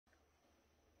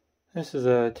This is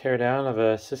a teardown of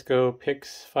a Cisco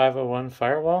PIX 501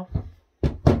 firewall.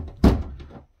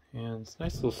 And it's a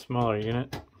nice little smaller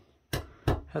unit.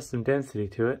 Has some density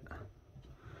to it.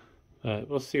 But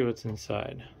we'll see what's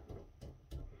inside.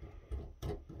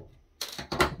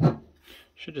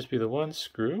 Should just be the one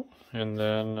screw, and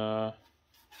then the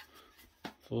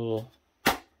little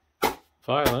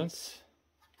violence.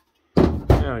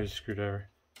 Now use a screwdriver.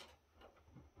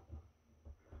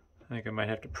 I think I might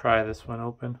have to pry this one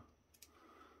open.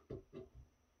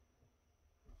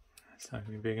 It's not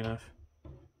going to be big enough.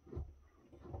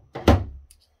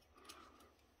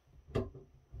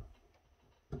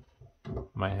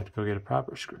 Might have to go get a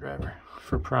proper screwdriver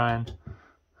for prying.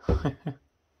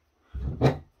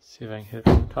 See if I can hit it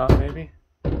from the top, maybe.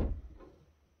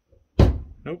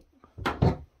 Nope.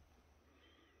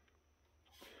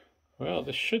 Well,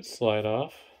 this should slide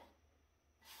off.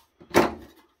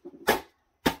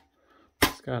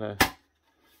 Just gotta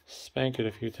spank it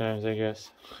a few times, I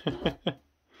guess.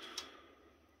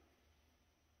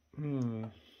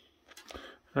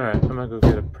 Alright, I'm gonna go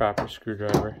get a proper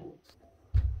screwdriver.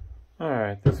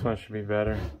 Alright, this one should be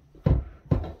better.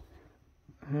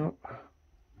 Nope.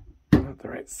 Not the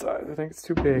right size. I think it's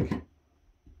too big.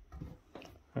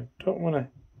 I don't want to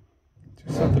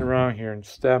do something wrong here and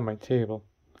stab my table.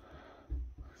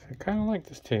 I kind of like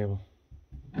this table.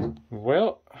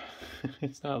 Well,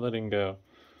 it's not letting go.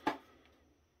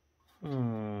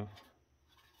 Don't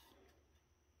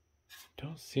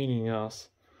see anything else.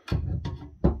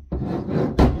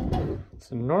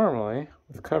 So normally,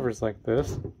 with covers like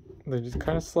this, they just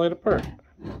kind of slide apart.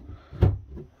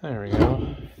 There we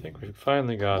go. I think we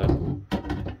finally got it.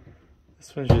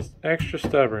 This one's just extra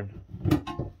stubborn.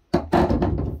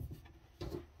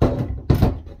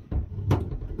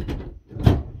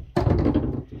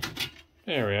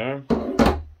 There we are.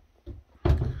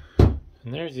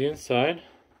 And there's the inside.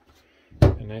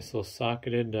 A nice little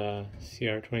socketed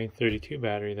CR2032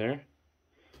 battery there.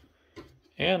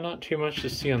 And not too much to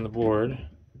see on the board.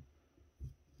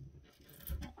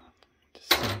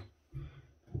 Just some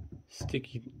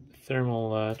sticky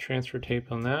thermal transfer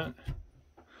tape on that.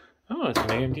 Oh, it's an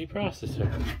AMD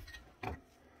processor.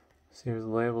 See if it's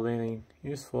labeled anything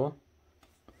useful.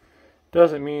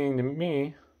 Doesn't mean to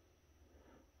me.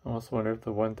 I almost wonder if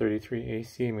the 133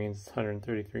 AC means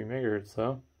 133 megahertz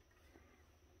though.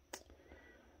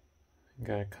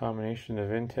 Got a combination of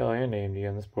Intel and AMD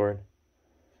on this board.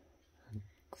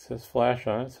 It says flash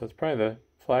on it, so it's probably the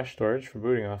flash storage for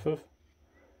booting off of.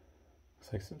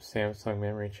 Looks like some Samsung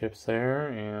memory chips there,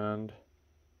 and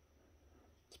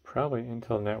it's probably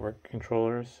Intel network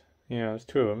controllers. Yeah, there's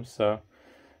two of them, so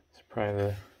it's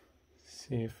probably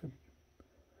the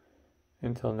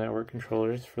Intel network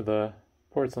controllers for the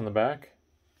ports on the back.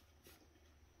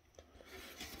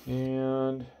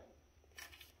 And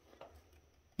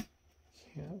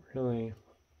can't really,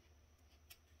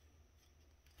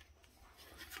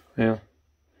 yeah,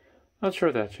 not sure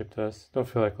what that chip does. Don't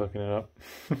feel like looking it up.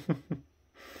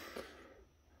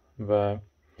 But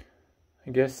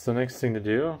I guess the next thing to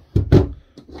do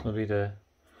will be to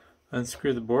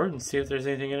unscrew the board and see if there's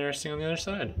anything interesting on the other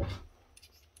side.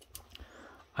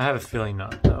 I have a feeling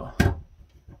not, though.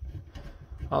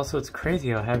 Also, it's crazy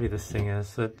how heavy this thing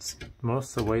is. It's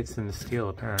most of the weight's in the steel,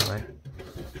 apparently,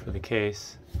 for the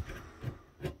case.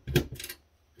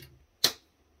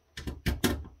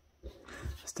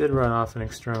 This did run off an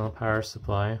external power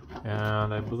supply,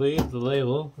 and I believe the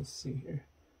label, let's see here,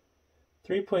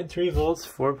 3.3 volts,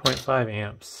 4.5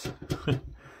 amps.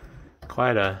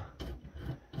 Quite a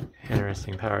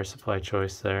interesting power supply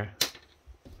choice there.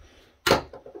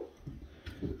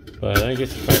 But I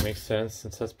guess it probably makes sense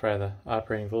since that's probably the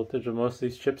operating voltage of most of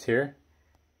these chips here.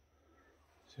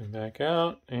 Zoom back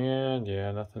out, and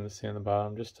yeah, nothing to see on the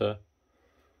bottom, just a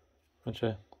bunch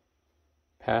of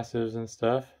passives and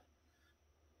stuff.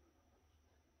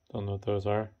 Don't know what those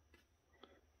are.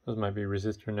 Those might be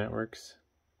resistor networks.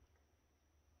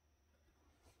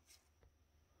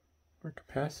 Or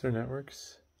capacitor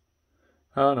networks.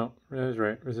 Oh no, that is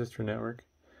right, resistor network.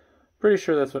 Pretty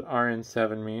sure that's what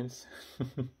RN7 means.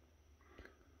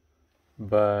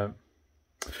 But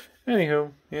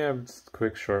anywho, yeah, it's a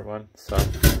quick short one. So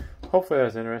hopefully that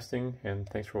was interesting, and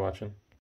thanks for watching.